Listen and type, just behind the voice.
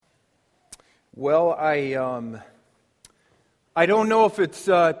Well, I don't know if it's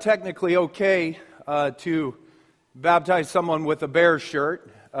technically okay to baptize someone with a Bears shirt,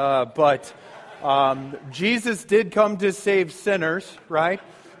 but Jesus did come to save sinners, right?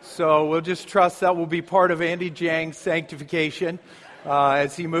 So we'll just trust that will be part of Andy Jang's sanctification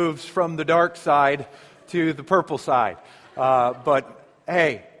as he moves from the dark side to the purple side. But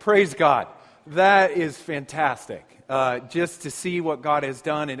hey, praise God. That is fantastic. Just to see what God has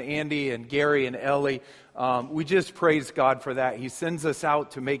done in Andy and Gary and Ellie. We just praise God for that. He sends us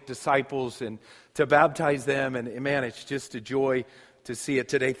out to make disciples and to baptize them. And man, it's just a joy to see it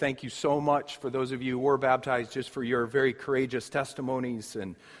today. Thank you so much for those of you who were baptized, just for your very courageous testimonies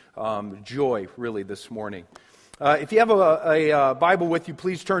and joy, really, this morning. If you have a Bible with you,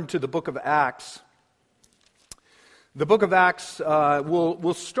 please turn to the book of Acts. The book of Acts,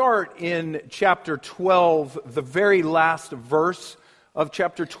 we'll start in chapter 12, the very last verse of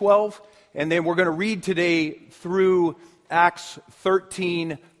chapter 12, and then we're going to read today through Acts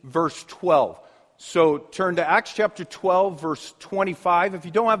 13, verse 12. So turn to Acts chapter 12, verse 25. If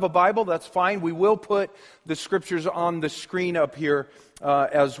you don't have a Bible, that's fine. We will put the scriptures on the screen up here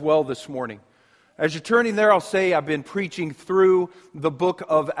as well this morning. As you're turning there, I'll say I've been preaching through the book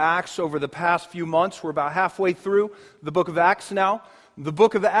of Acts over the past few months. We're about halfway through the book of Acts now. The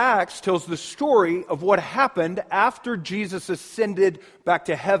book of Acts tells the story of what happened after Jesus ascended back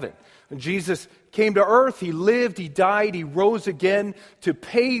to heaven. Jesus came to earth, he lived, he died, he rose again to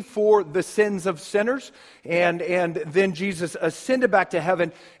pay for the sins of sinners, and then Jesus ascended back to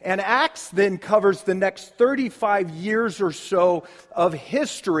heaven. And Acts then covers the next 35 years or so of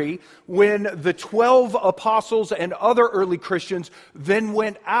history when the 12 apostles and other early Christians then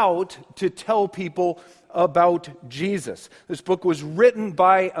went out to tell people about Jesus. This book was written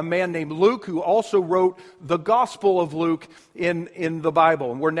by a man named Luke, who also wrote the Gospel of Luke in the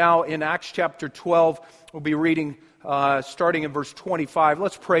Bible. And we're now in Acts chapter 12. We'll be reading starting in verse 25.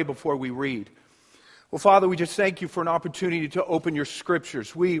 Let's pray before we read. Well, Father, we just thank you for an opportunity to open your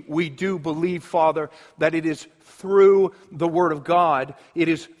scriptures. We do believe, Father, that it is through the Word of God, it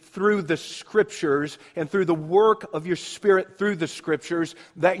is through the Scriptures and through the work of your Spirit through the Scriptures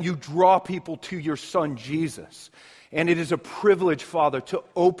that you draw people to your Son, Jesus. And it is a privilege, Father, to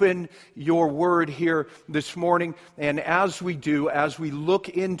open your word here this morning. And as we do, as we look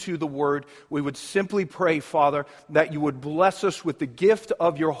into the word, we would simply pray, Father, that you would bless us with the gift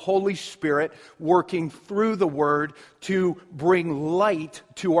of your Holy Spirit working through the word to bring light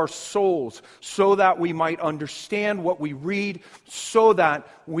to our souls so that we might understand what we read, so that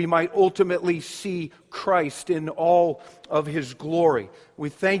we might ultimately see Christ in all of his glory. We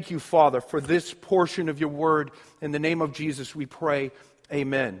thank you, Father, for this portion of your word. In the name of Jesus, we pray,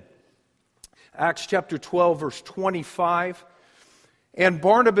 amen. Acts chapter 12, verse 25. And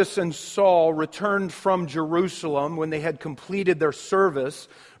Barnabas and Saul returned from Jerusalem when they had completed their service,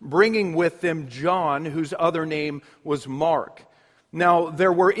 bringing with them John, whose other name was Mark. Now,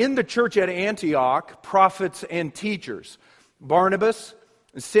 there were in the church at Antioch prophets and teachers: Barnabas,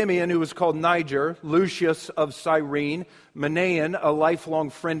 Simeon, who was called Niger, Lucius of Cyrene, Manaen, a lifelong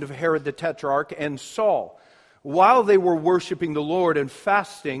friend of Herod the Tetrarch, and Saul. While they were worshiping the Lord and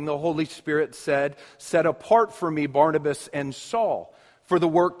fasting, the Holy Spirit said, "Set apart for me Barnabas and Saul for the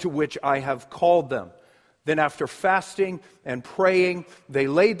work to which I have called them." Then after fasting and praying, they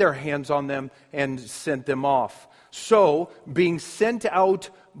laid their hands on them and sent them off. So, being sent out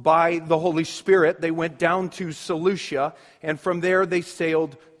by the Holy Spirit, they went down to Seleucia, and from there they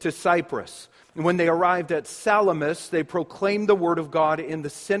sailed to Cyprus. And when they arrived at Salamis, they proclaimed the word of God in the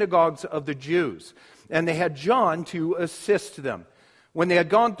synagogues of the Jews, and they had John to assist them. When they had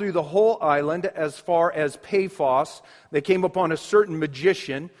gone through the whole island as far as Paphos, they came upon a certain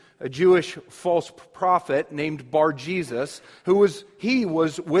magician, a Jewish false prophet named Bar-Jesus, who was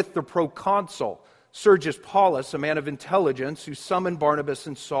with the proconsul Sergius Paulus, a man of intelligence, who summoned Barnabas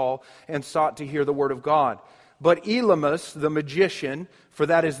and Saul and sought to hear the word of God. But Elymas, the magician, for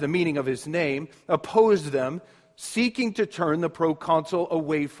that is the meaning of his name, opposed them, seeking to turn the proconsul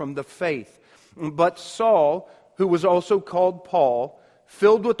away from the faith. But Saul, who was also called Paul,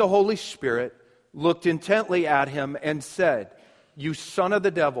 filled with the Holy Spirit, looked intently at him and said, "You son of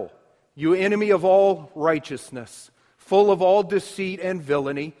the devil, you enemy of all righteousness, full of all deceit and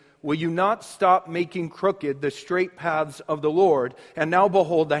villainy, will you not stop making crooked the straight paths of the Lord? And now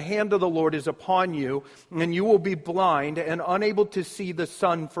behold, the hand of the Lord is upon you, and you will be blind and unable to see the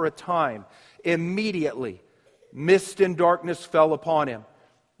sun for a time." Immediately, mist and darkness fell upon him,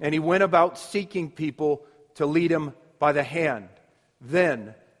 and he went about seeking people to lead him by the hand.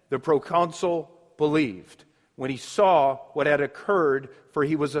 Then the proconsul believed when he saw what had occurred, for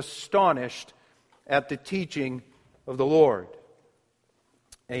he was astonished at the teaching of the Lord.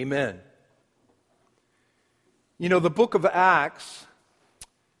 Amen. You know, the book of Acts,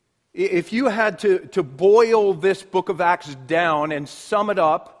 if you had to boil this book of Acts down and sum it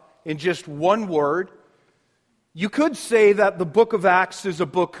up in just one word, you could say that the book of Acts is a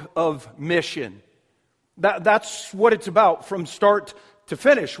book of mission. That's what it's about from start to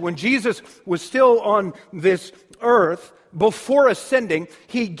finish. When Jesus was still on this earth, before ascending,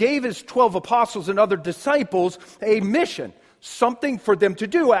 he gave his 12 apostles and other disciples a mission, something for them to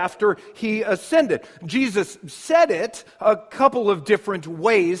do after he ascended. Jesus said it a couple of different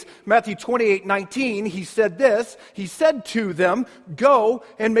ways. Matthew 28:19, he said this. He said to them, "Go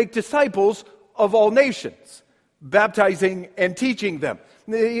and make disciples of all nations, baptizing and teaching them."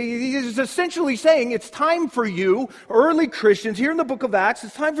 He's essentially saying it's time for you, early Christians here in the book of Acts,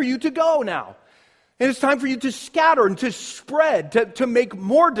 it's time for you to go now. And it's time for you to scatter and to spread, to make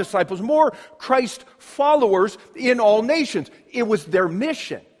more disciples, more Christ followers in all nations. It was their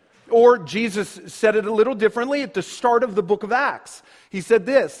mission. Or Jesus said it a little differently at the start of the book of Acts. He said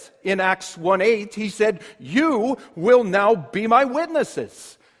this in Acts 1:8. He said, "You will now be my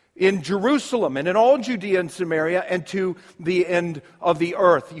witnesses in Jerusalem and in all Judea and Samaria and to the end of the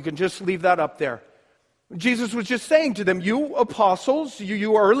earth." You can just leave that up there. Jesus was just saying to them, you apostles,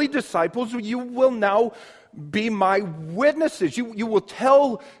 you early disciples, you will now be my witnesses. You will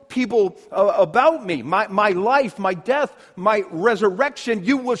tell people about me, my life, my death, my resurrection.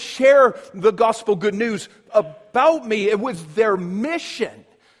 You will share the gospel good news about me. It was their mission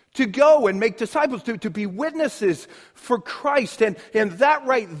to go and make disciples, to be witnesses for Christ. And that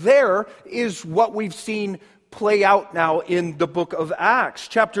right there is what we've seen play out now in the book of Acts.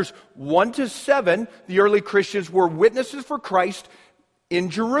 Chapters 1 to 7, the early Christians were witnesses for Christ in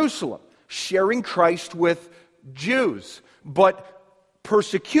Jerusalem, sharing Christ with Jews. But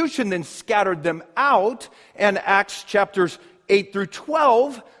persecution then scattered them out, and Acts chapters 8 through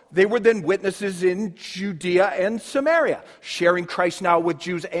 12, they were then witnesses in Judea and Samaria, sharing Christ now with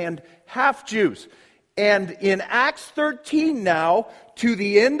Jews and half-Jews. And in Acts 13 now, to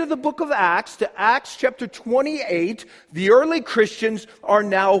the end of the book of Acts, to Acts chapter 28, the early Christians are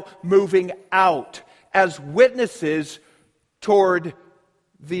now moving out as witnesses toward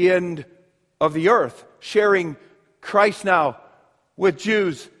the end of the earth, sharing Christ now with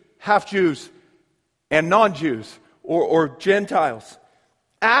Jews, half-Jews, and non-Jews, or Gentiles.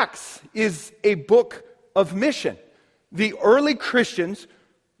 Acts is a book of mission. The early Christians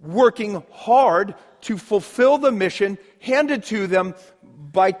working hard to fulfill the mission handed to them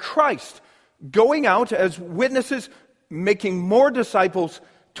by Christ, going out as witnesses, making more disciples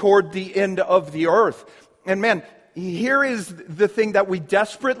toward the end of the earth. And man, here is the thing that we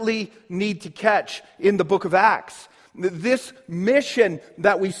desperately need to catch in the book of Acts. This mission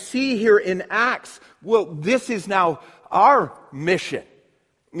that we see here in Acts, well, this is now our mission.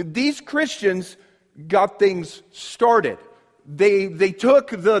 These Christians got things started. They took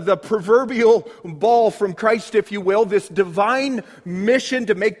the proverbial ball from Christ, if you will, this divine mission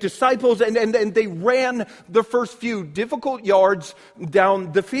to make disciples, and they ran the first few difficult yards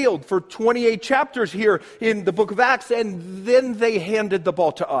down the field for 28 chapters here in the book of Acts, and then they handed the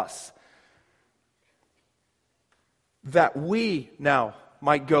ball to us. That we now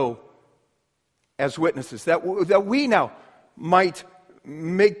might go as witnesses, that we now might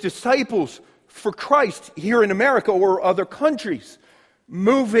make disciples for Christ here in America or other countries,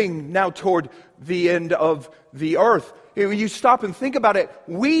 moving now toward the end of the earth. When you stop and think about it,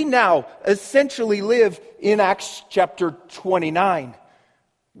 we now essentially live in Acts chapter 29.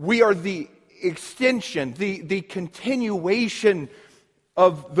 We are the extension, the continuation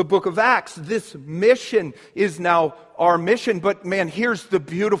of the book of Acts. This mission is now our mission. But man, here's the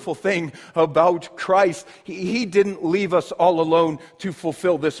beautiful thing about Christ. He didn't leave us all alone to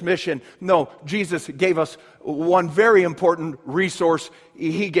fulfill this mission. No, Jesus gave us one very important resource.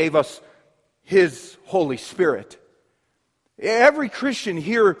 He gave us His Holy Spirit. Every Christian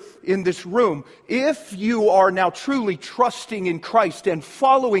here in this room, if you are now truly trusting in Christ and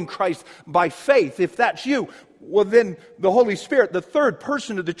following Christ by faith, if that's you, well then the Holy Spirit, the third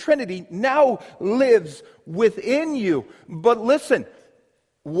person of the Trinity, now lives within you. But listen,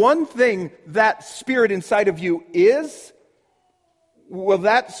 one thing that Spirit inside of you is, well,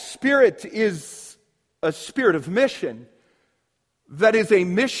 that Spirit is a spirit of mission. That is a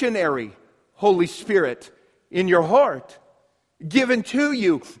missionary Holy Spirit in your heart, given to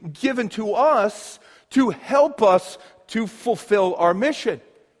you, given to us to help us to fulfill our mission.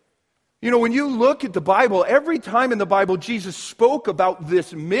 You know, when you look at the Bible, every time in the Bible Jesus spoke about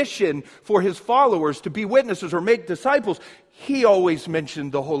this mission for His followers to be witnesses or make disciples, He always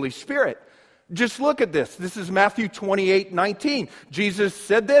mentioned the Holy Spirit. Just look at this. This is Matthew 28:19. Jesus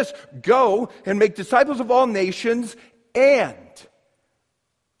said this, "Go and make disciples of all nations, and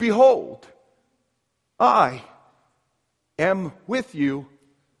behold, I am with you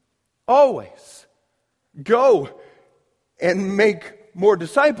always." Go and make more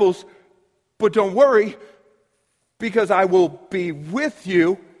disciples, but don't worry, because I will be with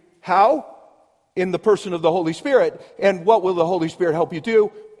you. How? In the person of the Holy Spirit. And what will the Holy Spirit help you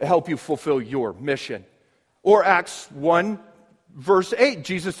do? Help you fulfill your mission. Or Acts 1, verse 8,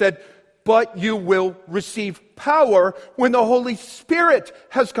 Jesus said, "But you will receive power when the Holy Spirit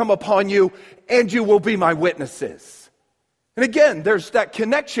has come upon you, and you will be my witnesses." And again, there's that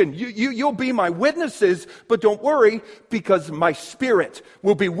connection. You'll be my witnesses, but don't worry, because my Spirit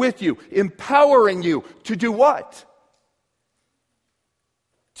will be with you, empowering you to do what?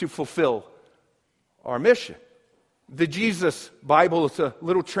 To fulfill our mission. The Jesus Bible, it's a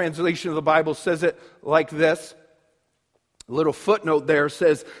little translation of the Bible, says it like this. A little footnote there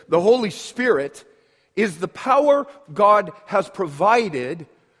says, "The Holy Spirit is the power God has provided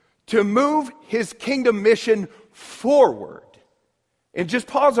to move His kingdom mission forward." And just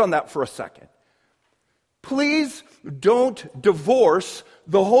pause on that for a second. Please don't divorce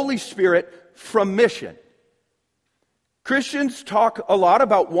the Holy Spirit from mission. Christians talk a lot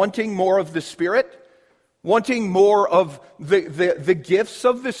about wanting more of the Spirit, wanting more of the gifts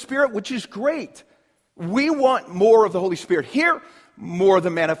of the Spirit, which is great. We want more of the Holy Spirit here, more of the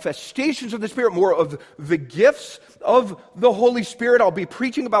manifestations of the Spirit, more of the gifts of the Holy Spirit. I'll be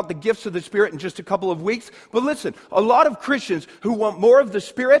preaching about the gifts of the Spirit in just a couple of weeks. But listen, a lot of Christians who want more of the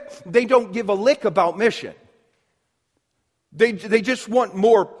Spirit, they don't give a lick about mission. They just want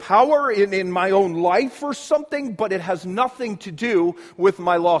more power in my own life or something, but it has nothing to do with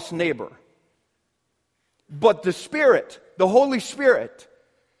my lost neighbor. But the Spirit, the Holy Spirit,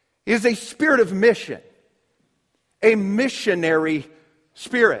 is a spirit of mission, a missionary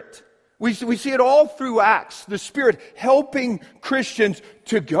spirit. We see it all through Acts, the Spirit helping Christians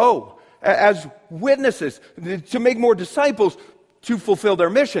to go as witnesses, to make more disciples, to fulfill their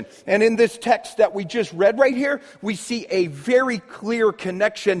mission. And in this text that we just read right here, we see a very clear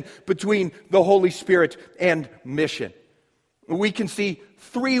connection between the Holy Spirit and mission. We can see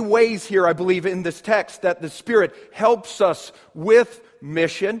three ways here, I believe, in this text that the Spirit helps us with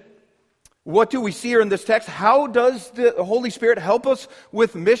mission. What do we see here in this text? How does the Holy Spirit help us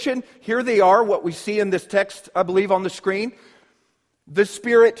with mission? Here they are, what we see in this text, I believe, on the screen. The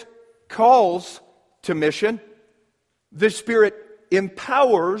Spirit calls to mission. The Spirit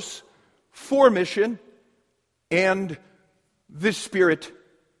empowers for mission. And the Spirit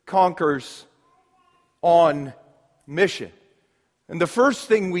conquers on mission. And the first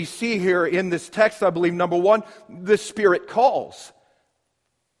thing we see here in this text, I believe, number one, the Spirit calls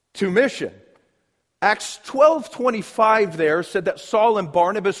to mission. Acts 12:25 there said that Saul and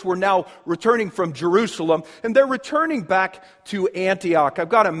Barnabas were now returning from Jerusalem, and they're returning back to Antioch. I've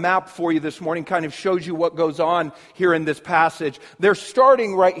got a map for you this morning, kind of shows you what goes on here in this passage. They're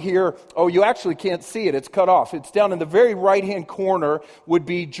starting right here. Oh, you actually can't see it. It's cut off. It's down in the very right-hand corner would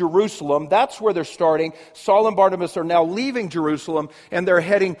be Jerusalem. That's where they're starting. Saul and Barnabas are now leaving Jerusalem, and they're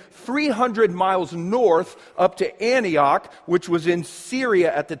heading 300 miles north up to Antioch, which was in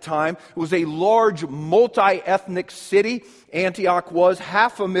Syria at the time. It was a large multi-ethnic city. Antioch was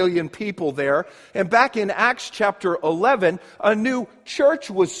 500,000 people there. And back in Acts chapter 11, a new church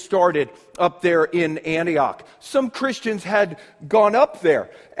was started up there in Antioch. Some Christians had gone up there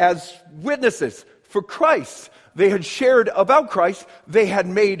as witnesses for Christ. They had shared about Christ. They had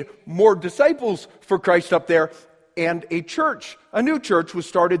made more disciples for Christ up there. And a new church was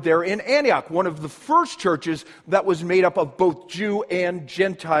started there in Antioch, one of the first churches that was made up of both Jew and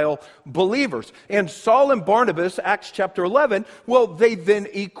Gentile believers. And Saul and Barnabas, Acts chapter 11, well, they then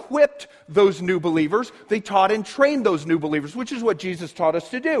equipped those new believers. They taught and trained those new believers, which is what Jesus taught us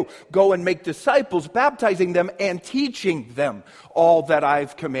to do. Go and make disciples, baptizing them and teaching them all that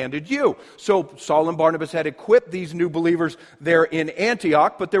I've commanded you. So Saul and Barnabas had equipped these new believers there in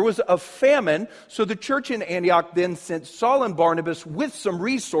Antioch, but there was a famine, so the church in Antioch then sent Saul and Barnabas with some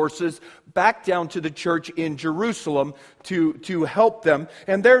resources back down to the church in Jerusalem to help them.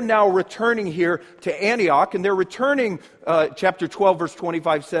 And they're now returning here to Antioch, and they're returning, chapter 12, verse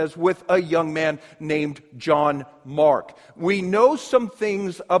 25 says, with a young man named John Mark. We know some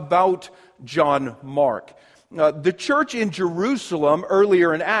things about John Mark. The church in Jerusalem,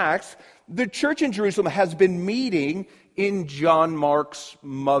 earlier in Acts, the church in Jerusalem has been meeting in John Mark's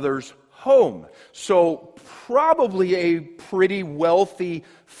mother's home. So probably a pretty wealthy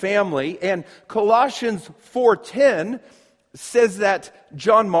family. And Colossians 4:10 says that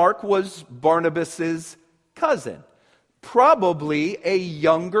John Mark was Barnabas's cousin, probably a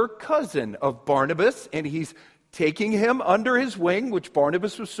younger cousin of Barnabas, and he's taking him under his wing, which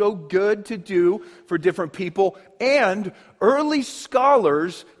Barnabas was so good to do for different people. And early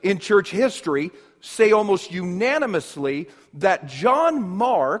scholars in church history say almost unanimously that John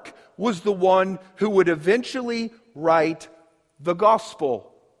Mark was the one who would eventually write the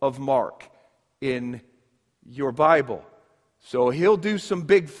Gospel of Mark in your Bible. So he'll do some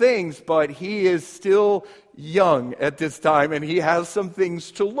big things, but he is still young at this time, and he has some things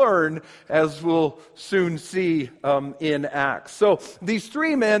to learn, as we'll soon see in Acts. So these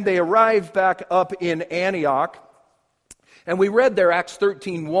three men, they arrive back up in Antioch, and we read there, Acts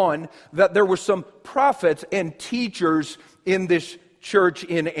 13:1, that there were some prophets and teachers in this church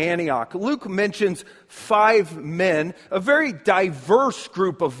in Antioch. Luke mentions 5 men, a very diverse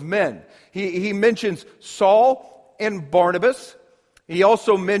group of men. He mentions Saul and Barnabas. He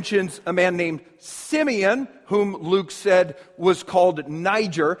also mentions a man named Simeon, whom Luke said was called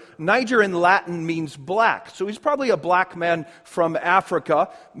Niger. Niger in Latin means black, so he's probably a black man from Africa.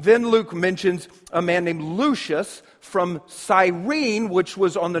 Then Luke mentions a man named Lucius from Cyrene, which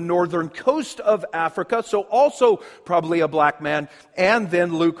was on the northern coast of Africa, so also probably a black man. And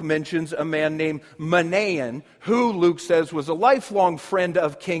then Luke mentions a man named Manaen, who Luke says was a lifelong friend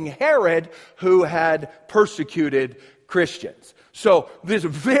of King Herod, who had persecuted Christians. So this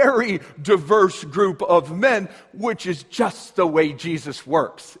very diverse group of men, which is just the way Jesus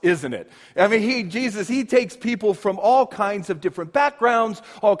works, isn't it? I mean, Jesus takes people from all kinds of different backgrounds,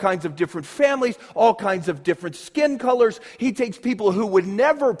 all kinds of different families, all kinds of different skin colors. He takes people who would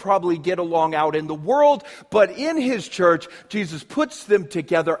never probably get along out in the world, but in his church, Jesus puts them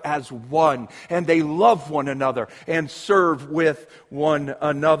together as one, and they love one another and serve with one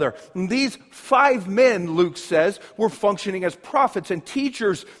another. And these 5 men, Luke says, were functioning as prophets and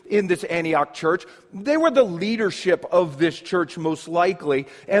teachers in this Antioch church. They were the leadership of this church most likely,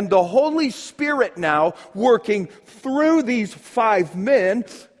 and the Holy Spirit now working through these 5 men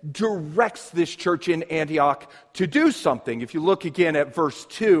directs this church in Antioch to do something. If you look again at verse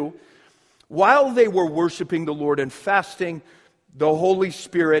 2, while they were worshiping the Lord and fasting, the Holy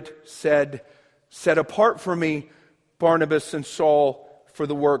Spirit said, "Set apart for me Barnabas and Saul for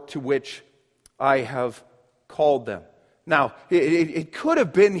the work to which I have called them." Now, it could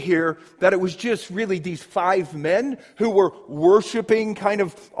have been here that it was just really these 5 men who were worshiping kind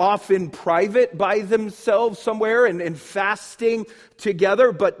of off in private by themselves somewhere and fasting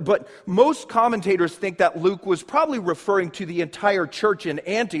together. But most commentators think that Luke was probably referring to the entire church in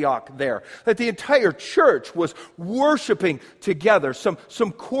Antioch there. That the entire church was worshiping together.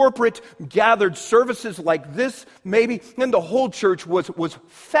 Some corporate gathered services like this maybe. And the whole church was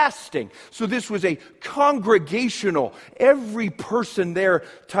fasting. So this was a congregational, every person there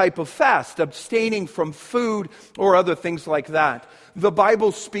type of fast, abstaining from food or other things like that. The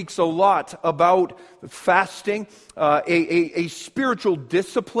Bible speaks a lot about fasting, a spiritual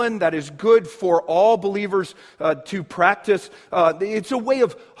discipline that is good for all believers to practice. It's a way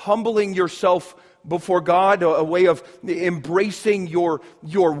of humbling yourself before God, a way of embracing your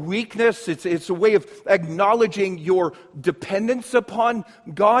weakness. It's a way of acknowledging your dependence upon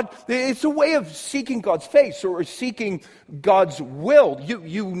God. It's a way of seeking God's face or seeking God's will.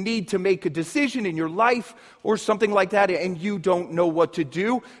 You need to make a decision in your life or something like that, and you don't know what to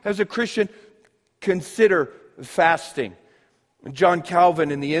do as a Christian. Consider fasting. John Calvin,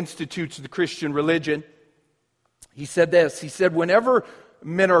 in the Institutes of the Christian Religion, he said this. He said, whenever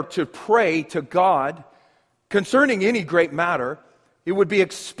men are to pray to God concerning any great matter, it would be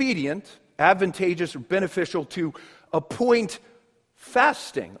expedient, advantageous, or beneficial to appoint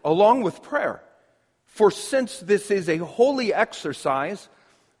fasting along with prayer. For since this is a holy exercise,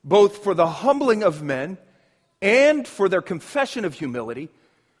 both for the humbling of men and for their confession of humility,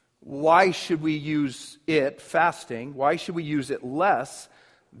 why should we use it, fasting, why should we use it less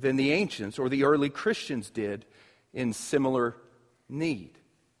than the ancients or the early Christians did in similar need?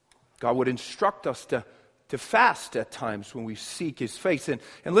 God would instruct us to fast at times when we seek His face. And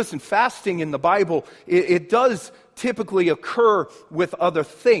listen, fasting in the Bible, it does typically occur with other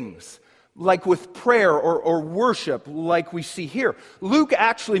things, like with prayer or worship, like we see here. Luke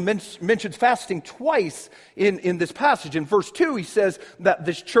actually mentions fasting twice in this passage. In verse 2, he says that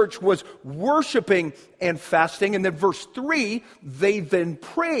this church was worshiping and fasting. And then verse 3, they then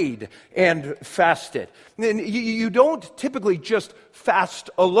prayed and fasted. And you don't typically just fast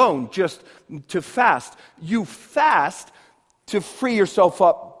alone, just to fast. You fast to free yourself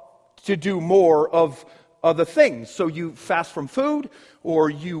up to do more of other things. So you fast from food,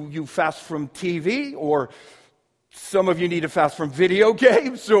 or you fast from TV, or Some of you need to fast from video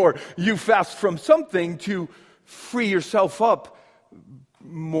games, or you fast from something to free yourself up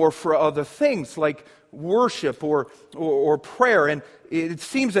more for other things like worship or prayer. And it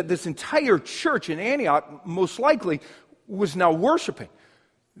seems that this entire church in Antioch most likely was now worshiping.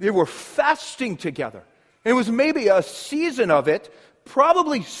 They were fasting together. It was maybe a season of it,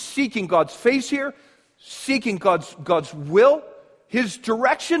 probably seeking God's face here, seeking God's will, His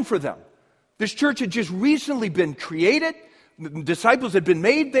direction for them. This church had just recently been created. Disciples had been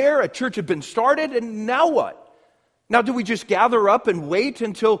made there. A church had been started. And now what? Now, do we just gather up and wait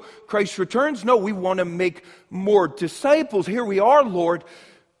until Christ returns? No, we want to make more disciples. Here we are, Lord.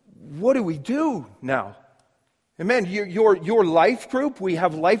 What do we do now? Amen. Your life group, we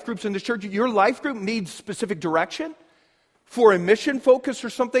have life groups in this church. Your life group needs specific direction for a mission focus or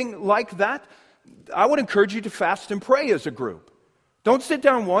something like that. I would encourage you to fast and pray as a group. Don't sit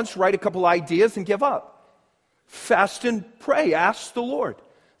down once, write a couple ideas, and give up. Fast and pray. Ask the Lord.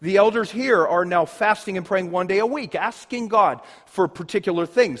 The elders here are now fasting and praying one day a week, asking God for particular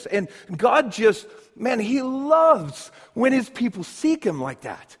things. And God just, man, He loves when His people seek Him like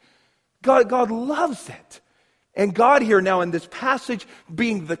that. God loves it. And God here now in this passage,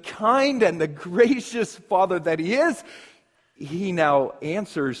 being the kind and the gracious Father that He is, He now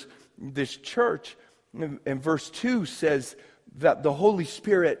answers this church. And verse 2 says that the Holy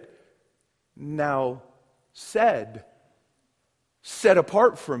Spirit now said, "Set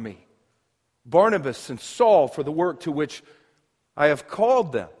apart for me Barnabas and Saul for the work to which I have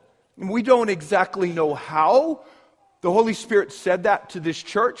called them." And we don't exactly know how the Holy Spirit said that to this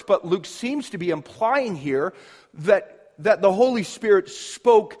church, but Luke seems to be implying here that the Holy Spirit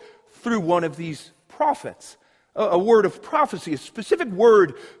spoke through one of these prophets. A word of prophecy, a specific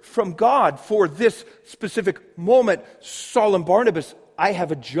word from God for this specific moment. Saul and Barnabas, I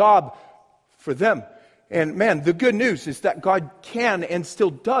have a job for them. And man, the good news is that God can and still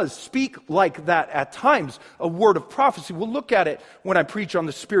does speak like that at times, a word of prophecy. We'll look at it when I preach on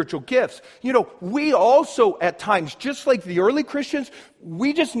the spiritual gifts. You know, we also at times, just like the early Christians,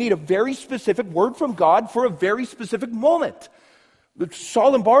 we just need a very specific word from God for a very specific moment.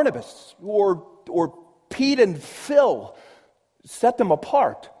 Saul and Barnabas, or Pete and Phil, set them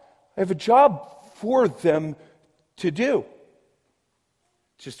apart. I have a job for them to do.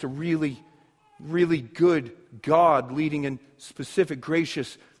 Just a really good God leading in specific,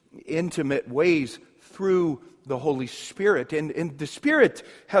 gracious, intimate ways through the Holy Spirit. And the Spirit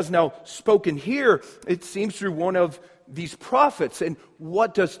has now spoken here, it seems, through one of these prophets. And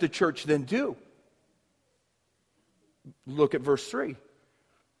what does the church then do? Look at verse 3.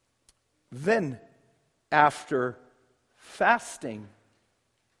 Then, after fasting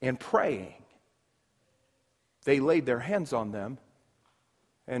and praying, they laid their hands on them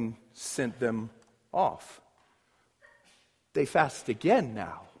and sent them off. They fast again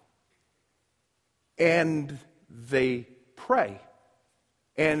now. And they pray.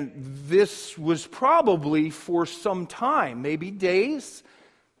 And this was probably for some time, maybe days,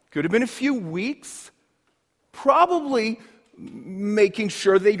 could have been a few weeks, probably making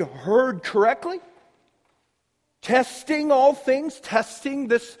sure they'd heard correctly, testing all things, testing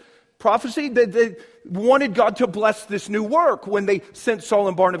this prophecy. They wanted God to bless this new work when they sent Saul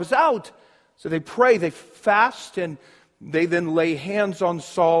and Barnabas out. So they pray, they fast, and they then lay hands on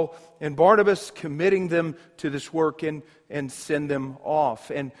Saul and Barnabas, committing them to this work and send them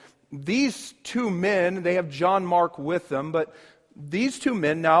off. And these two men, they have John Mark with them, but these two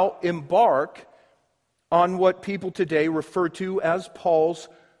men now embark on what people today refer to as Paul's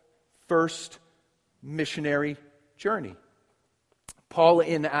first missionary journey. Paul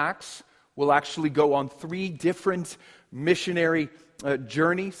in Acts will actually go on 3 different missionary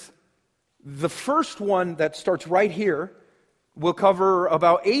journeys. The first one that starts right here will cover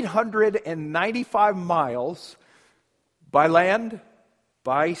about 895 miles by land,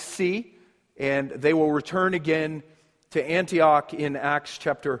 by sea, and they will return again to Antioch in Acts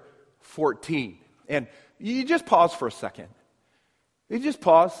chapter 14. And you just pause for a second. You just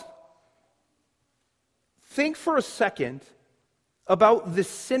pause. Think for a second about the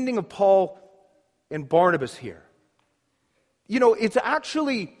sending of Paul and Barnabas here. You know, it's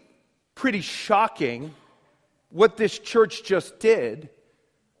actually pretty shocking what this church just did,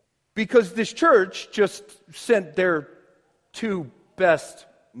 because this church just sent their 2 best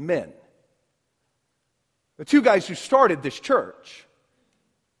men. The 2 guys who started this church.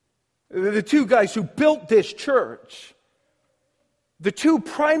 The 2 guys who built this church. The 2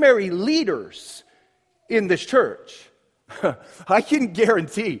 primary leaders in this church. I can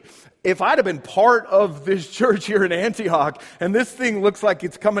guarantee, if I'd have been part of this church here in Antioch, and this thing looks like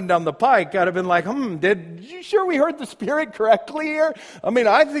it's coming down the pike, I'd have been like, did you sure we heard the Spirit correctly here? I mean,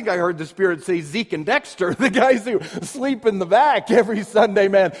 I think I heard the Spirit say Zeke and Dexter, the guys who sleep in the back every Sunday,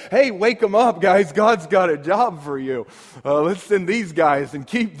 man. Hey, wake them up, guys. God's got a job for you. Let's send these guys and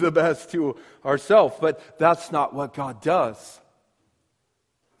keep the best to ourselves. But that's not what God does.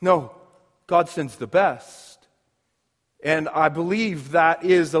 No, God sends the best. And I believe that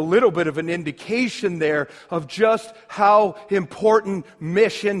is a little bit of an indication there of just how important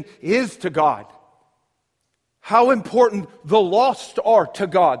mission is to God. How important the lost are to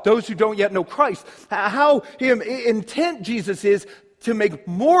God, those who don't yet know Christ. How intent Jesus is to make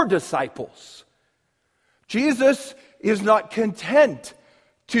more disciples. Jesus is not content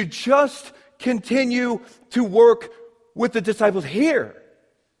to just continue to work with the disciples here.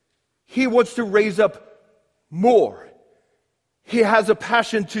 He wants to raise up more. He has a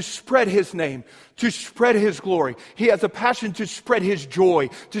passion to spread His name, to spread His glory. He has a passion to spread His joy,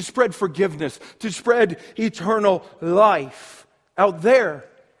 to spread forgiveness, to spread eternal life out there.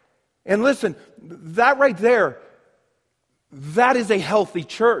 And listen, that right there, that is a healthy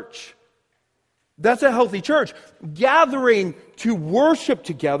church. That's a healthy church. Gathering to worship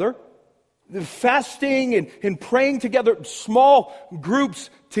together, fasting and praying together, small groups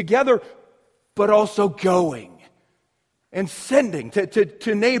together, but also going and sending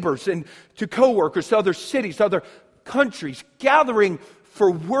to neighbors and to coworkers, to other cities, to other countries, gathering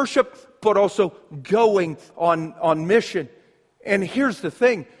for worship, but also going on mission. And here's the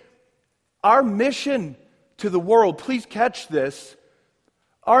thing, our mission to the world, please catch this,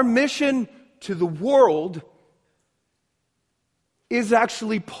 our mission to the world is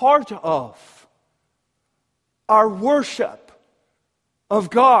actually part of our worship of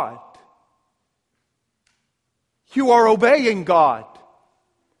God. You are obeying God.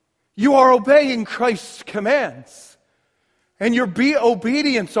 You are obeying Christ's commands. And your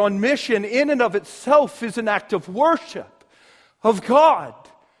obedience on mission in and of itself is an act of worship of God.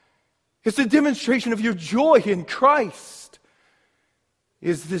 It's a demonstration of your joy in Christ.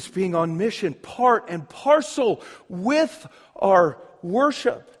 Is this being on mission part and parcel with our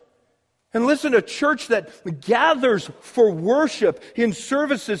worship? And listen, a church that gathers for worship in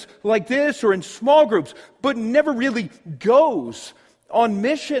services like this or in small groups, but never really goes on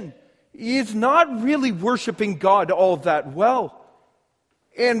mission, is not really worshiping God all that well.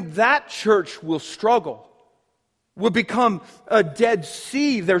 And that church will struggle, will become a Dead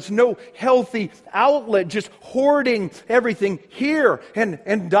Sea. There's no healthy outlet, just hoarding everything here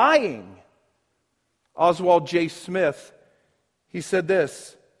and dying. Oswald J. Smith, he said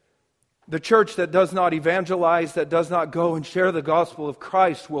this, the church that does not evangelize, that does not go and share the gospel of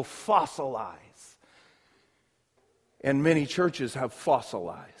Christ will fossilize. And many churches have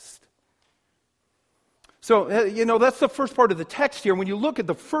fossilized. So, that's the first part of the text here. When you look at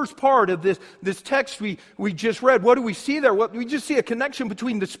the first part of this text we just read, what do we see there? We just see a connection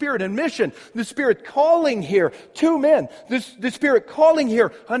between the Spirit and mission. The Spirit calling here two men. The Spirit calling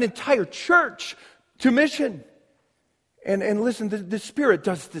here an entire church to mission. And listen, the Spirit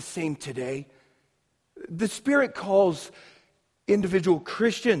does the same today. The Spirit calls individual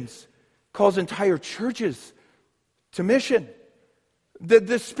Christians, calls entire churches to mission.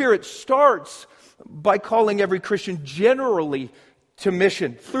 The Spirit starts by calling every Christian generally to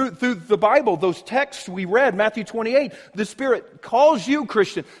mission. Through the Bible, those texts we read, Matthew 28, the Spirit calls you,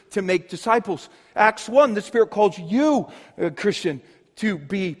 Christian, to make disciples. Acts 1, the Spirit calls you, Christian, to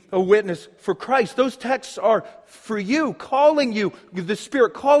be a witness for Christ. Those texts are for you, calling you, the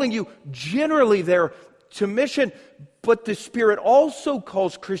Spirit calling you generally there to mission. But the Spirit also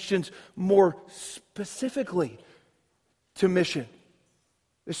calls Christians more specifically to mission.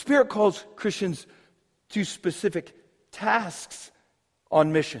 The Spirit calls Christians to specific tasks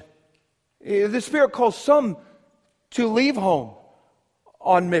on mission. The Spirit calls some to leave home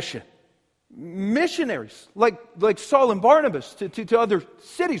on mission. Missionaries like Saul and Barnabas to other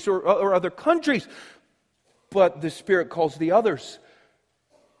cities or other countries. But the Spirit calls the others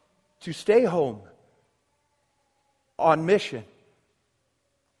to stay home on mission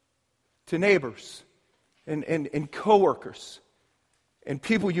to neighbors and coworkers and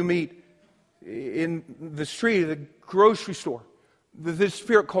people you meet in the street, the grocery store. The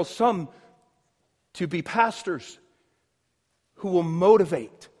Spirit calls some to be pastors who will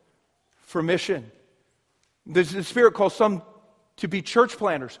motivate for mission. The Spirit calls some to be church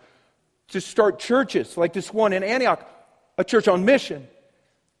planners, to start churches like this one in Antioch, a church on mission.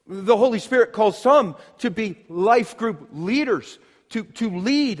 The Holy Spirit calls some to be life group leaders, to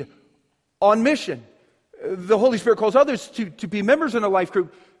lead on mission. The Holy Spirit calls others to be members in a life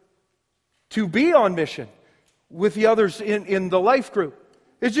group, to be on mission with the others in the life group.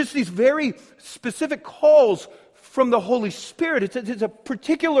 It's just these very specific calls from the Holy Spirit. It's a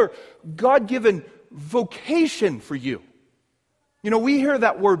particular God-given vocation for you. You know, we hear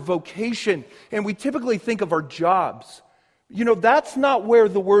that word vocation, and we typically think of our jobs. You know, that's not where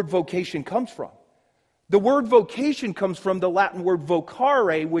the word vocation comes from. The word vocation comes from the Latin word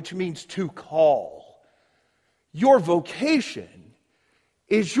vocare, which means to call. Your vocation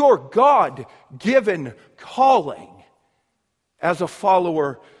is your God-given calling as a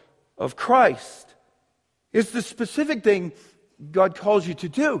follower of Christ. It's the specific thing God calls you to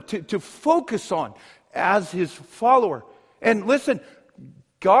do, to focus on as His follower. And listen,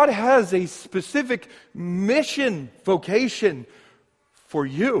 God has a specific mission vocation for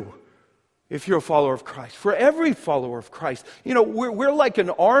you if you're a follower of Christ, for every follower of Christ. You know, we're like an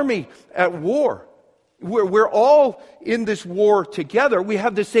army at war. We're all in this war together. We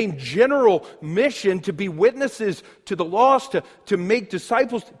have the same general mission to be witnesses to the lost, to make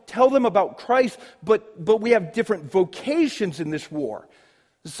disciples, to tell them about Christ, but we have different vocations in this war.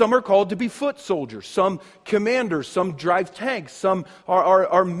 Some are called to be foot soldiers, some commanders, some drive tanks, some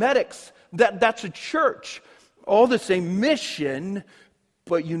are medics. That's a church. All the same mission,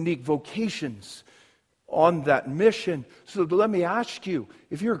 but unique vocations on that mission. So let me ask you,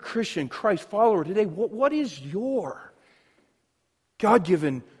 if you're a Christian Christ follower today, what is your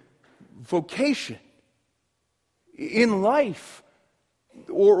God-given vocation in life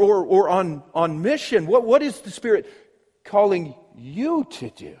or on mission? What is the Spirit calling you to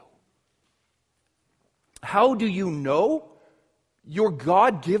do? How do you know your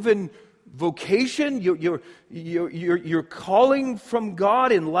God-given vocation, your calling from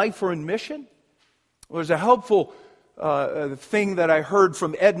God in life or in mission? Well, there's a helpful thing that I heard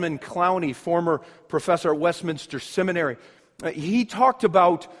from Edmund Clowney, former professor at Westminster Seminary. He talked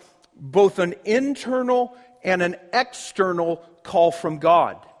about both an internal and an external call from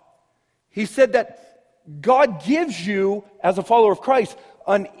God. He said that God gives you, as a follower of Christ,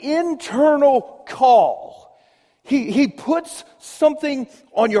 an internal call. He puts something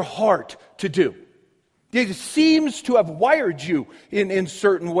on your heart to do. It seems to have wired you in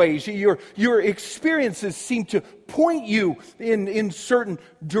certain ways. Your experiences seem to point you in certain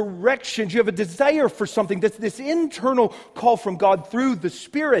directions. You have a desire for something. That's this internal call from God through the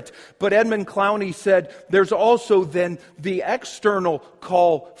Spirit. But Edmund Clowney said there's also then the external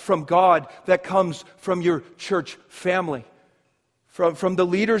call from God that comes from your church family. From the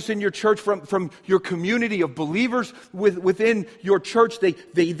leaders in your church, from your community of believers within your church. They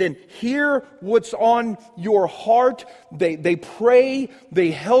then hear what's on your heart. They pray. They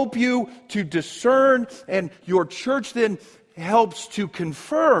help you to discern. And your church then helps to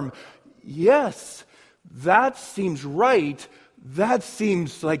confirm, yes, that seems right. That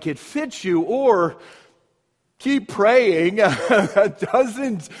seems like it fits you. Or keep praying. That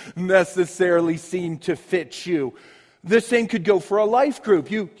doesn't necessarily seem to fit you. The same could go for a life group.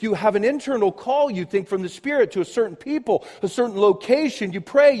 You have an internal call, you think, from the Spirit to a certain people, a certain location. You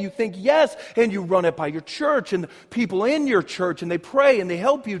pray, you think yes, and you run it by your church and the people in your church, and they pray and they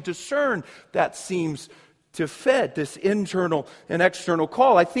help you discern. That seems to fit, this internal and external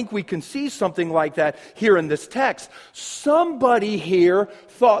call. I think we can see something like that here in this text. Somebody here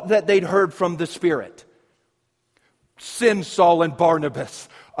thought that they'd heard from the Spirit. Send Saul and Barnabas.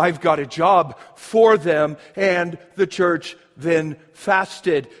 I've got a job for them. And the church then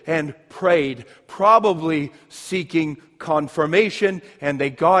fasted and prayed, probably seeking confirmation, and they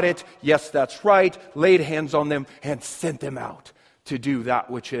got it. Yes, that's right. Laid hands on them and sent them out to do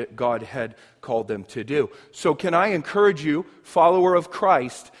that which God had called them to do. So can I encourage you, follower of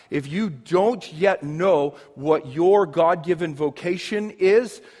Christ, if you don't yet know what your God-given vocation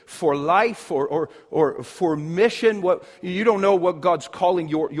is for life or for mission, what you don't know what God's calling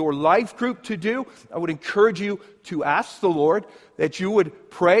your life group to do, I would encourage you to ask the Lord that you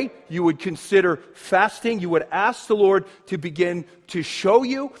would pray, you would consider fasting, you would ask the Lord to begin to show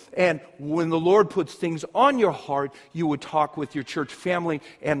you, and when the Lord puts things on your heart, you would talk with your church family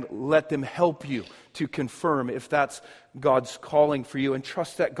and let them help you to confirm if that's God's calling for you, and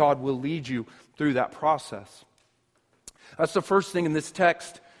trust that God will lead you through that process. That's the first thing in this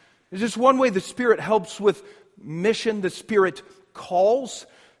text. It's just one way the Spirit helps with mission. The Spirit calls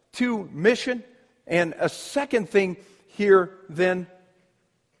to mission. And a second thing here, then,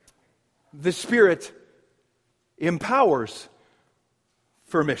 the Spirit empowers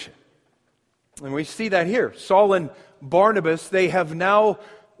for mission. And we see that here. Saul and Barnabas, they have now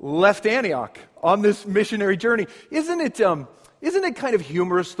left Antioch on this missionary journey. Isn't it isn't it kind of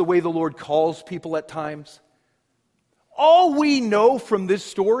humorous the way the Lord calls people at times? All we know from this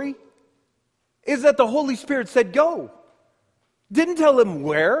story is that the Holy Spirit said go. Didn't tell him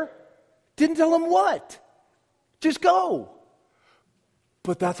where, didn't tell him what. Just go.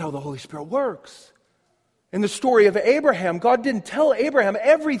 But that's how the Holy Spirit works. In the story of Abraham, God didn't tell Abraham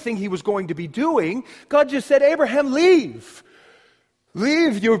everything he was going to be doing. God just said, Abraham, leave.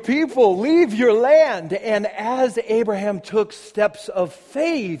 Leave your people, leave your land. And as Abraham took steps of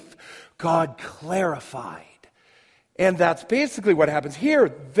faith, God clarified. And that's basically what happens here.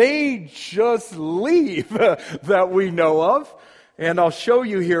 They just leave that we know of. And I'll show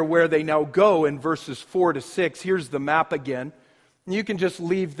you here where they now go in verses 4 to 6. Here's the map again. You can just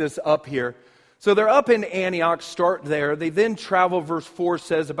leave this up here. So they're up in Antioch, start there. They then travel, verse 4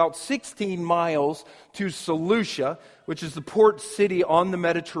 says, about 16 miles to Seleucia, which is the port city on the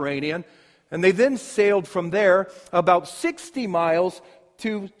Mediterranean. And they then sailed from there about 60 miles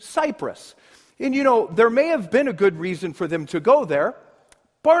to Cyprus. And you know, there may have been a good reason for them to go there.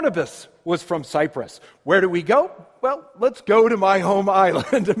 Barnabas was from Cyprus. Where do we go? Well, let's go to my home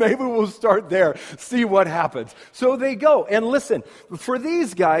island. Maybe we'll start there, see what happens. So they go. And listen, for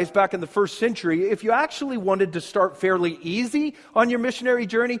these guys back in the first century, if you actually wanted to start fairly easy on your missionary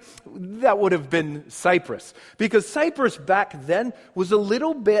journey, that would have been Cyprus. Because Cyprus back then was a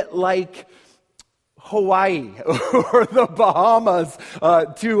little bit like Hawaii or the Bahamas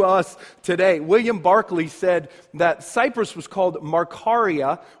to us today. William Barclay said that Cyprus was called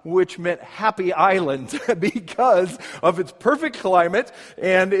Marcaria, which meant happy island, because of its perfect climate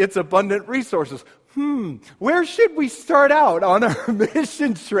and its abundant resources. Where should we start out on our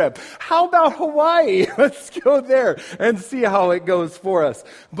mission trip? How about Hawaii? Let's go there and see how it goes for us.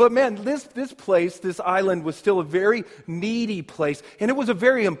 But man, this place, this island was still a very needy place. And it was a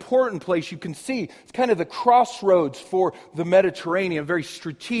very important place. You can see it's kind of the crossroads for the Mediterranean, very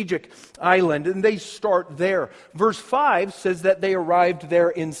strategic island. And they start there. Verse 5 says that they arrived there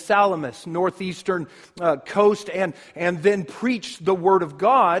in Salamis, northeastern coast, and then preached the word of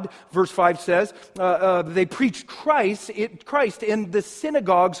God. Verse 5 says, they preached Christ in the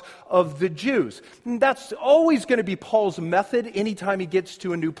synagogues of the Jews. And that's always going to be Paul's method anytime he gets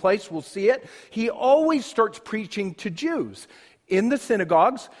to a new place. We'll see it. He always starts preaching to Jews in the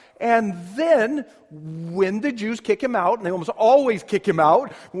synagogues, and then when the Jews kick him out, and they almost always kick him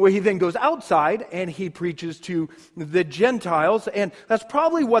out, he then goes outside and he preaches to the Gentiles, and that's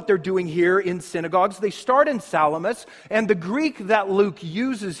probably what they're doing here in synagogues. They start in Salamis, and the Greek that Luke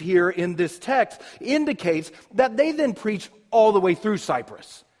uses here in this text indicates that they then preach all the way through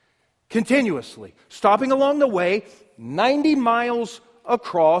Cyprus, continuously, stopping along the way, 90 miles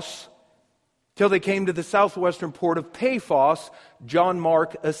across, till they came to the southwestern port of Paphos, John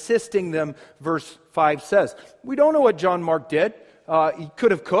Mark assisting them, verse 5 says. We don't know what John Mark did. He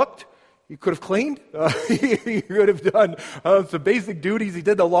could have cooked. He could have cleaned. He could have done some basic duties. He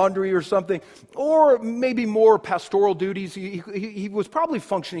did the laundry or something. Or maybe more pastoral duties. He was probably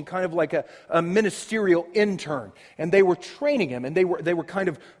functioning kind of like a ministerial intern. And they were training him, and they were kind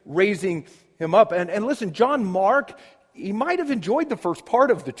of raising him up. And listen, John Mark, he might have enjoyed the first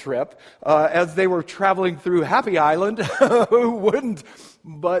part of the trip as they were traveling through Happy Island. Who wouldn't?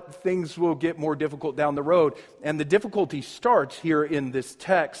 But things will get more difficult down the road. And the difficulty starts here in this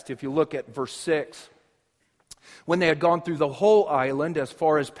text. If you look at verse 6. When they had gone through the whole island as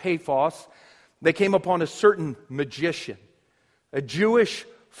far as Paphos, they came upon a certain magician, a Jewish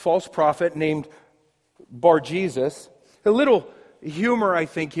false prophet named Bar-Jesus. A little humor, I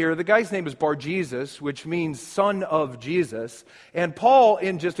think, here. The guy's name is Bar-Jesus, which means son of Jesus. And Paul,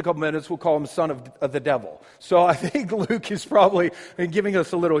 in just a couple minutes, will call him son of the devil. So I think Luke is probably giving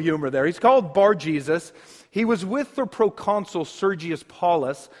us a little humor there. He's called Bar-Jesus. He was with the proconsul Sergius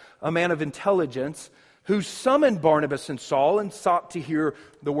Paulus, a man of intelligence, who summoned Barnabas and Saul and sought to hear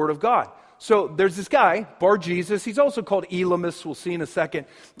the word of God. So there's this guy, Bar-Jesus. He's also called Elymas. We'll see in a second.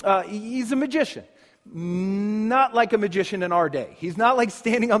 He's a magician. Not like a magician in our day. He's not like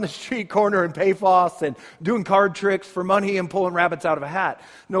standing on the street corner in Paphos and doing card tricks for money and pulling rabbits out of a hat.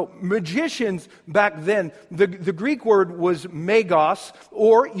 No, magicians back then, the Greek word was magos,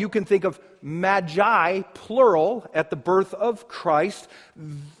 or you can think of magi, plural, at the birth of Christ.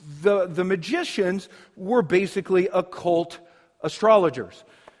 The magicians were basically occult astrologers.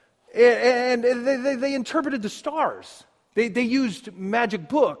 And they interpreted the stars. They used magic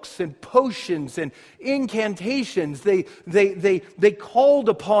books and potions and incantations. They called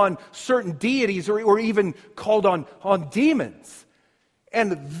upon certain deities or even called on demons.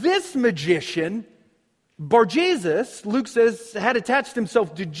 And this magician, Bar-Jesus, Luke says, had attached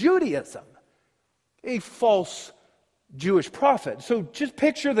himself to Judaism, a false Jewish prophet. So just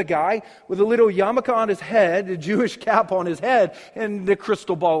picture the guy with a little yarmulke on his head, a Jewish cap on his head, and the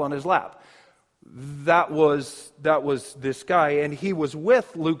crystal ball on his lap. That was this guy, and he was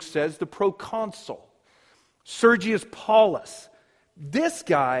with, Luke says, the proconsul, Sergius Paulus. This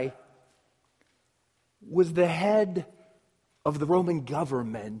guy was the head of the Roman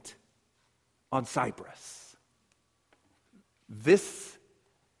government on Cyprus. This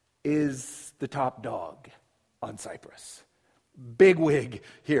is the top dog on Cyprus. Big wig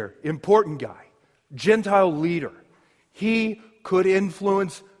here, important guy, Gentile leader. He could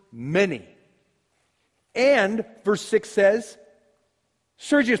influence many. And, verse 6 says,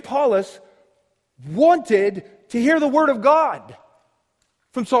 Sergius Paulus wanted to hear the word of God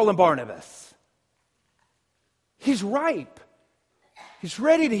from Saul and Barnabas. He's ripe. He's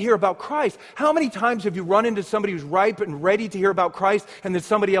ready to hear about Christ. How many times have you run into somebody who's ripe and ready to hear about Christ, and then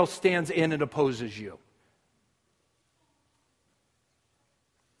somebody else stands in and opposes you?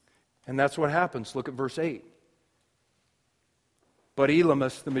 And that's what happens. Look at verse 8. But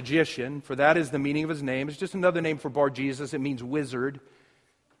Elymas, the magician, for that is the meaning of his name, it's just another name for Bar-Jesus, it means wizard.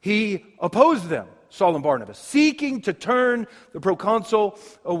 He opposed them, Saul and Barnabas, seeking to turn the proconsul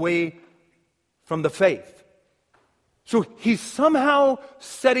away from the faith. So he's somehow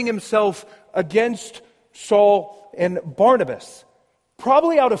setting himself against Saul and Barnabas.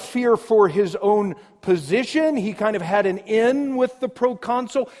 Probably out of fear for his own position. He kind of had an in with the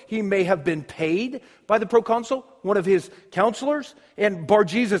proconsul. He may have been paid by the proconsul, one of his counselors. And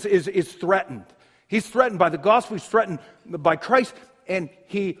Bar-Jesus is threatened. He's threatened by the gospel. He's threatened by Christ. And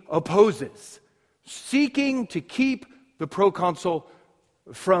he opposes, seeking to keep the proconsul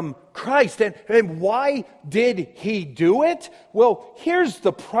from Christ. And why did he do it? Well, here's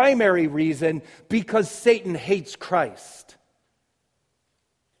the primary reason: because Satan hates Christ.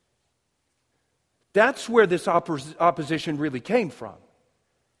 That's where this opposition really came from.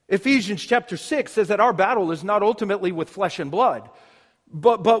 Ephesians chapter 6 says that our battle is not ultimately with flesh and blood,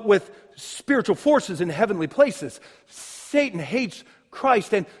 but with spiritual forces in heavenly places. Satan hates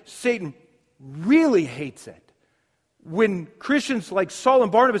Christ, and Satan really hates it when Christians like Saul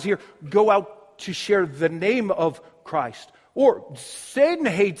and Barnabas here go out to share the name of Christ. Or Satan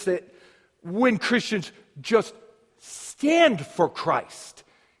hates it when Christians just stand for Christ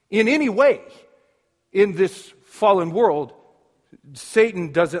in any way. In this fallen world,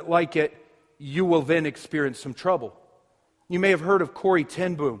 Satan doesn't like it. You will then experience some trouble. You may have heard of Corrie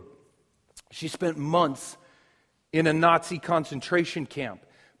ten Boom. She spent months in a Nazi concentration camp.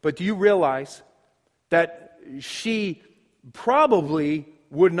 But do you realize that she probably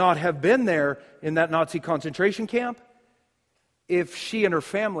would not have been there in that Nazi concentration camp if she and her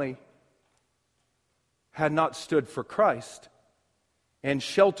family had not stood for Christ and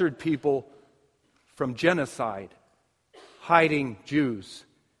sheltered people from genocide, hiding Jews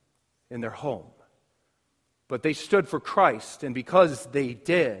in their home. But they stood for Christ, and because they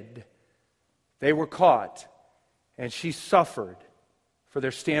did, they were caught, and she suffered for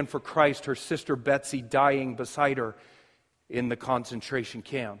their stand for Christ, her sister Betsy dying beside her in the concentration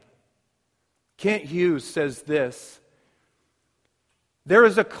camp. Kent Hughes says this: there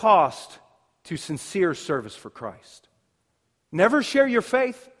is a cost to sincere service for Christ. Never share your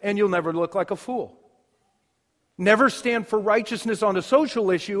faith, and you'll never look like a fool. Never stand for righteousness on a social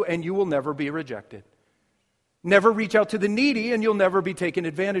issue, and you will never be rejected. Never reach out to the needy, and you'll never be taken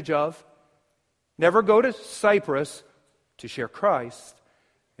advantage of. Never go to Cyprus to share Christ,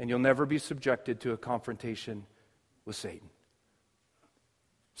 and you'll never be subjected to a confrontation with Satan.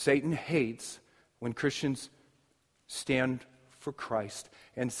 Satan hates when Christians stand for Christ,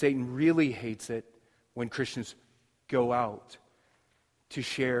 and Satan really hates it when Christians go out to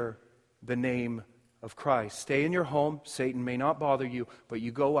share the name of Christ. Stay in your home. Satan may not bother you, but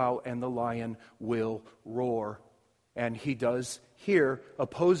you go out and the lion will roar. And he does here,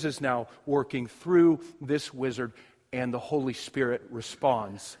 opposes now, working through this wizard, and the Holy Spirit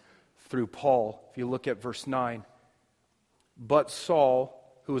responds through Paul. If you look at verse 9. But Saul,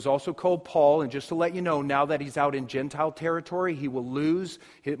 who is also called Paul, and just to let you know, now that he's out in Gentile territory, he will lose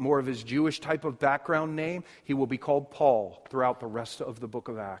more of his Jewish type of background name. He will be called Paul throughout the rest of the book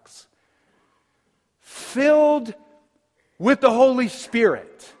of Acts. Filled with the Holy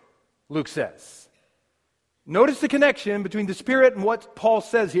Spirit, Luke says. Notice the connection between the Spirit and what Paul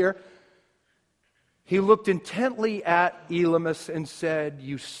says here. He looked intently at Elymas and said,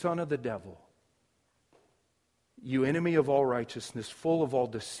 "You son of the devil, You enemy of all righteousness, full of all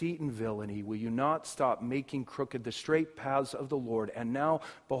deceit and villainy, will you not stop making crooked the straight paths of the Lord? And now,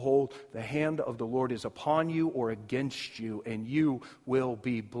 behold, the hand of the Lord is upon you or against you, and you will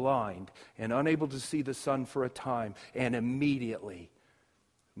be blind and unable to see the sun for a time. And immediately,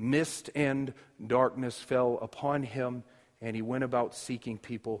 mist and darkness fell upon him, and he went about seeking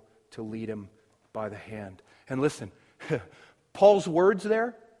people to lead him by the hand. And listen, Paul's words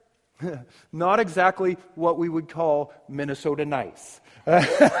there, not exactly what we would call Minnesota nice.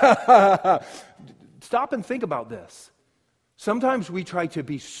 Stop and think about this. Sometimes we try to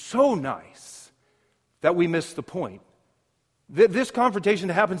be so nice that we miss the point. This confrontation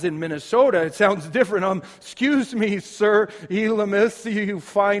happens in Minnesota. It sounds different. Excuse me, sir, Elymas, you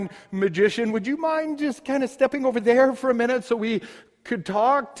fine magician. Would you mind just kind of stepping over there for a minute so we could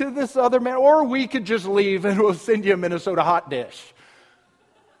talk to this other man? Or we could just leave and we'll send you a Minnesota hot dish.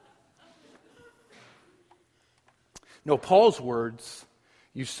 No, Paul's words,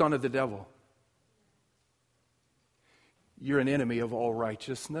 you son of the devil. You're an enemy of all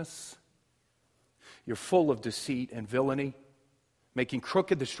righteousness. You're full of deceit and villainy, making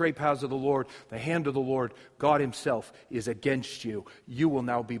crooked the straight paths of the Lord. The hand of the Lord, God himself, is against you. You will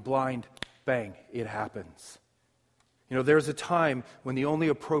now be blind. Bang, it happens. You know, there's a time when the only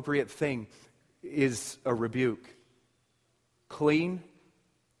appropriate thing is a rebuke. Clean,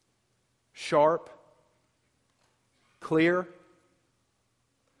 sharp, clear,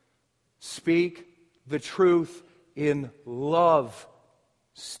 speak the truth in love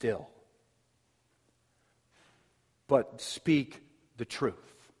still. But speak the truth.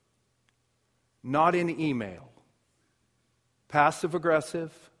 Not in email. Passive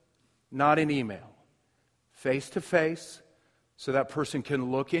aggressive, not in email. Face to face, so that person can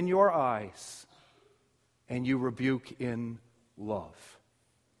look in your eyes and you rebuke in love.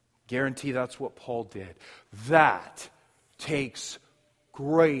 Guarantee that's what Paul did. That takes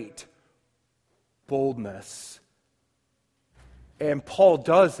great boldness. And Paul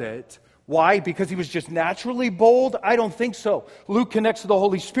does it. Why? Because he was just naturally bold? I don't think so. Luke connects to the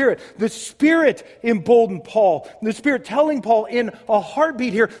Holy Spirit. The Spirit emboldened Paul. The Spirit telling Paul in a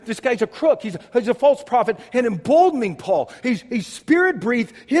heartbeat here, this guy's a crook, he's a false prophet, and emboldening Paul. He's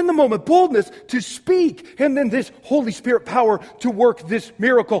Spirit-breathed in the moment, boldness to speak, and then this Holy Spirit power to work this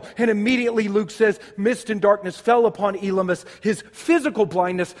miracle. And immediately Luke says, mist and darkness fell upon Elymas, his physical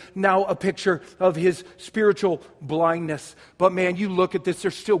blindness, now a picture of his spiritual blindness. But man, you look at this,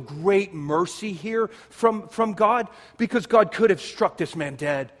 there's still great mercy here from God, because God could have struck this man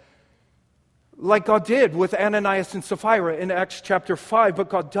dead like God did with Ananias and Sapphira in Acts chapter 5, but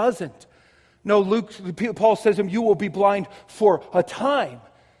God doesn't. No, Paul says to him, you will be blind for a time,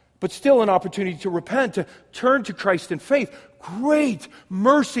 but still an opportunity to repent, to turn to Christ in faith. Great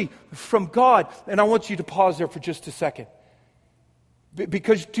mercy from God. And I want you to pause there for just a second,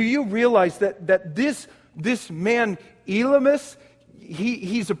 because do you realize that this man Elymas,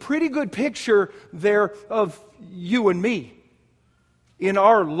 he's a pretty good picture there of you and me in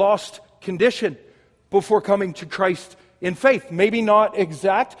our lost condition before coming to Christ in faith. Maybe not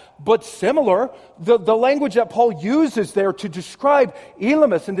exact, but similar. The language that Paul uses there to describe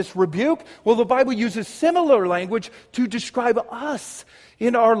Elymas and this rebuke, well, the Bible uses similar language to describe us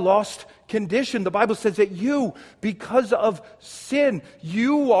in our lost condition. The Bible says that you, because of sin,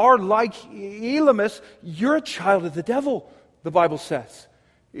 you are like Elymas. You're a child of the devil. The Bible says.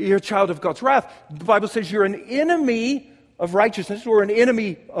 You're a child of God's wrath. The Bible says you're an enemy of righteousness or an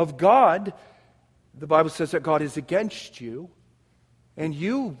enemy of God. The Bible says that God is against you. And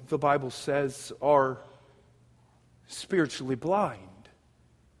you, the Bible says, are spiritually blind.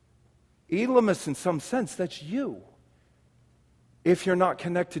 Elymas, in some sense, that's you. If you're not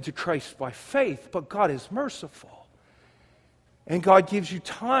connected to Christ by faith, but God is merciful. And God gives you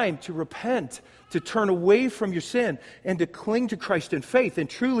time to repent, to turn away from your sin, and to cling to Christ in faith, and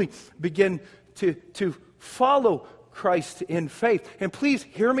truly begin to follow Christ in faith. And please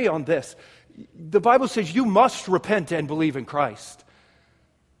hear me on this. The Bible says you must repent and believe in Christ.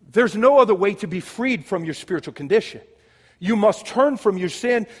 There's no other way to be freed from your spiritual condition. You must turn from your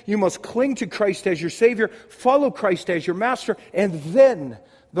sin. You must cling to Christ as your Savior, follow Christ as your Master, and then,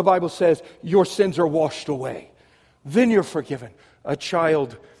 the Bible says, your sins are washed away. Then you're forgiven, a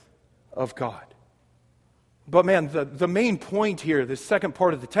child of God. But man, the main point here, the second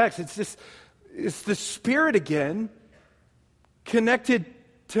part of the text, it's the Spirit again connected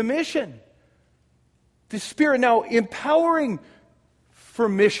to mission. The Spirit now empowering for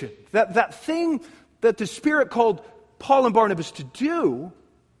mission. That thing that the Spirit called Paul and Barnabas to do,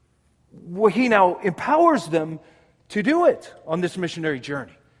 well, he now empowers them to do it on this missionary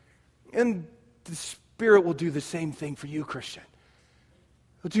journey. And the Spirit will do the same thing for you, Christian.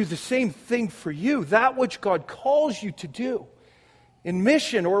 He'll do the same thing for you. That which God calls you to do in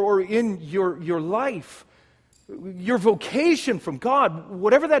mission or in your life, your vocation from God,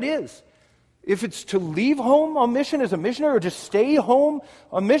 whatever that is. If it's to leave home on mission as a missionary or just stay home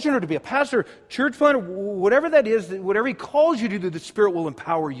on mission or to be a pastor, church planter, whatever that is, whatever He calls you to do, the Spirit will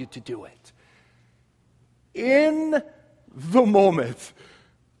empower you to do it. In the moment,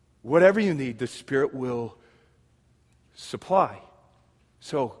 whatever you need, the Spirit will supply.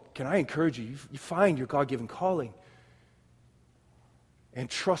 So, can I encourage you, you find your God-given calling and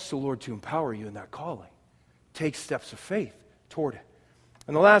trust the Lord to empower you in that calling. Take steps of faith toward it.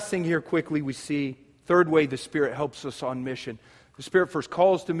 And the last thing here quickly we see, third way the Spirit helps us on mission. The Spirit first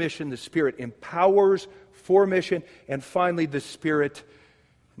calls to mission, the Spirit empowers for mission, and finally the Spirit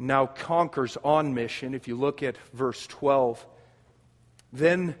now conquers on mission. If you look at verse 12,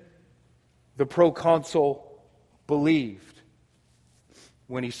 then the proconsul believed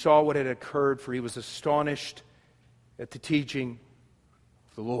when he saw what had occurred, for he was astonished at the teaching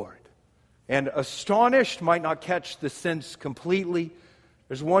of the Lord. And astonished might not catch the sense completely.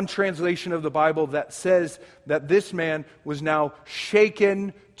 There's one translation of the Bible that says that this man was now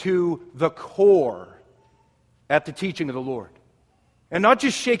shaken to the core at the teaching of the Lord. And not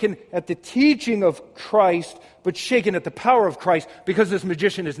just shaken at the teaching of Christ, but shaken at the power of Christ, because this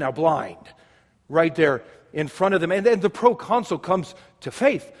magician is now blind right there in front of them. And then the proconsul comes to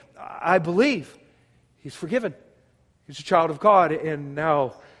faith. I believe he's forgiven. He's a child of God, and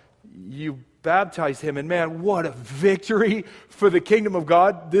now you baptize him. And man, what a victory for the kingdom of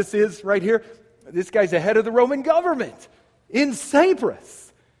God this is right here. This guy's the head of the Roman government in Cyprus.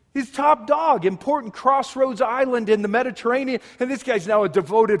 He's top dog, important crossroads island in the Mediterranean. And this guy's now a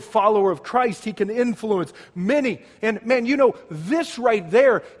devoted follower of Christ. He can influence many. And man, you know, this right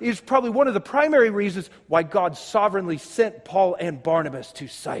there is probably one of the primary reasons why God sovereignly sent Paul and Barnabas to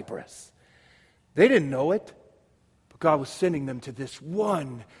Cyprus. They didn't know it, but God was sending them to this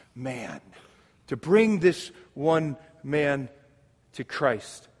one man, to bring this one man to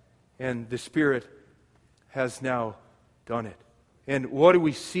Christ. And the Spirit has now done it. And what do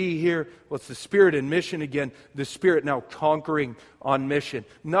we see here? Well, it's the Spirit in mission again. The Spirit now conquering on mission,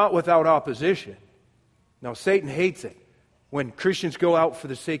 not without opposition. Now, Satan hates it when Christians go out for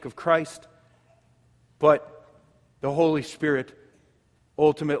the sake of Christ, but the Holy Spirit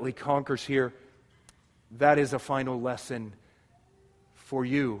ultimately conquers here. That is a final lesson for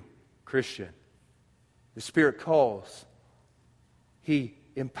you, Christian. The Spirit calls, He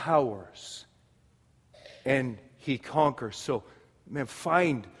empowers, and He conquers. So, man,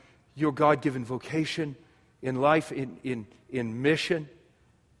 find your God-given vocation in life, in mission.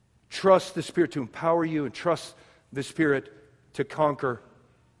 Trust the Spirit to empower you, and trust the Spirit to conquer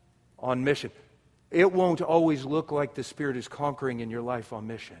on mission. It won't always look like the Spirit is conquering in your life on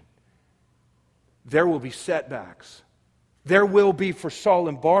mission. There will be setbacks. There will be for Saul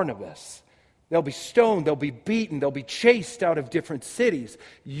and Barnabas. They'll be stoned, they'll be beaten, they'll be chased out of different cities.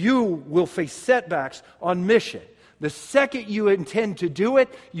 You will face setbacks on mission. The second you intend to do it,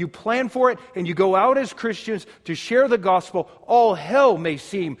 you plan for it, and you go out as Christians to share the gospel, all hell may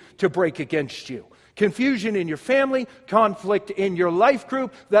seem to break against you. Confusion in your family, conflict in your life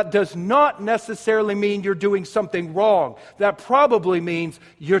group, that does not necessarily mean you're doing something wrong. That probably means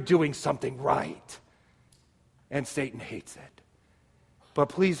you're doing something right. And Satan hates it. But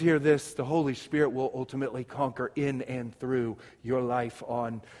please hear this, the Holy Spirit will ultimately conquer in and through your life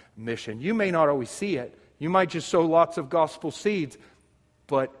on mission. You may not always see it. You might just sow lots of gospel seeds,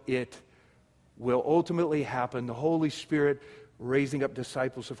 but it will ultimately happen. The Holy Spirit raising up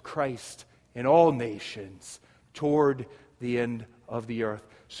disciples of Christ in all nations toward the end of the earth.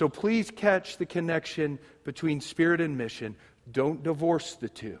 So please catch the connection between Spirit and mission. Don't divorce the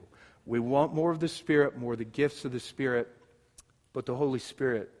two. We want more of the Spirit, more of the gifts of the Spirit, but the Holy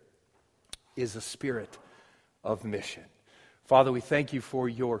Spirit is a spirit of mission. Father, we thank you for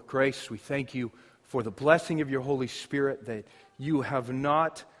your grace. We thank you for the blessing of your Holy Spirit, that you have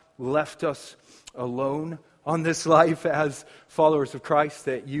not left us alone on this life as followers of Christ,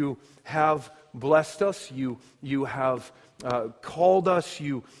 that you have blessed us, you have called us,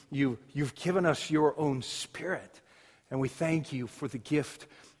 you've given us your own Spirit. And we thank you for the gift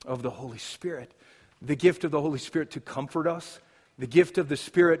of the Holy Spirit, the gift of the Holy Spirit to comfort us, the gift of the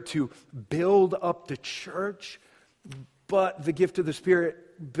Spirit to build up the church, but the gift of the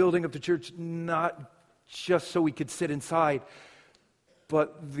Spirit building up the church not just so we could sit inside,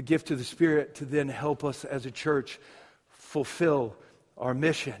 but the gift of the Spirit to then help us as a church fulfill our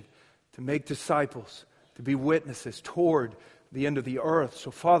mission, to make disciples, to be witnesses toward the end of the earth.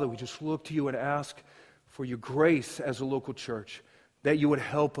 So Father, we just look to you and ask for your grace as a local church, that you would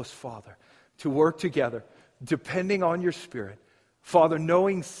help us, Father, to work together, depending on your Spirit. Father,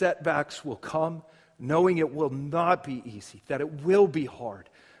 knowing setbacks will come, knowing it will not be easy, that it will be hard.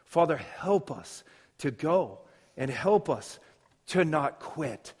 Father, help us to go and help us to not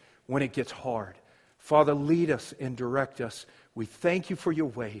quit when it gets hard. Father, lead us and direct us. We thank you for your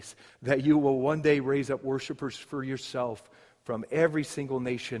ways, that you will one day raise up worshipers for yourself from every single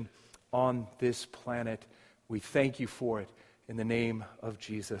nation on this planet. We thank you for it. In the name of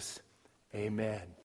Jesus, amen.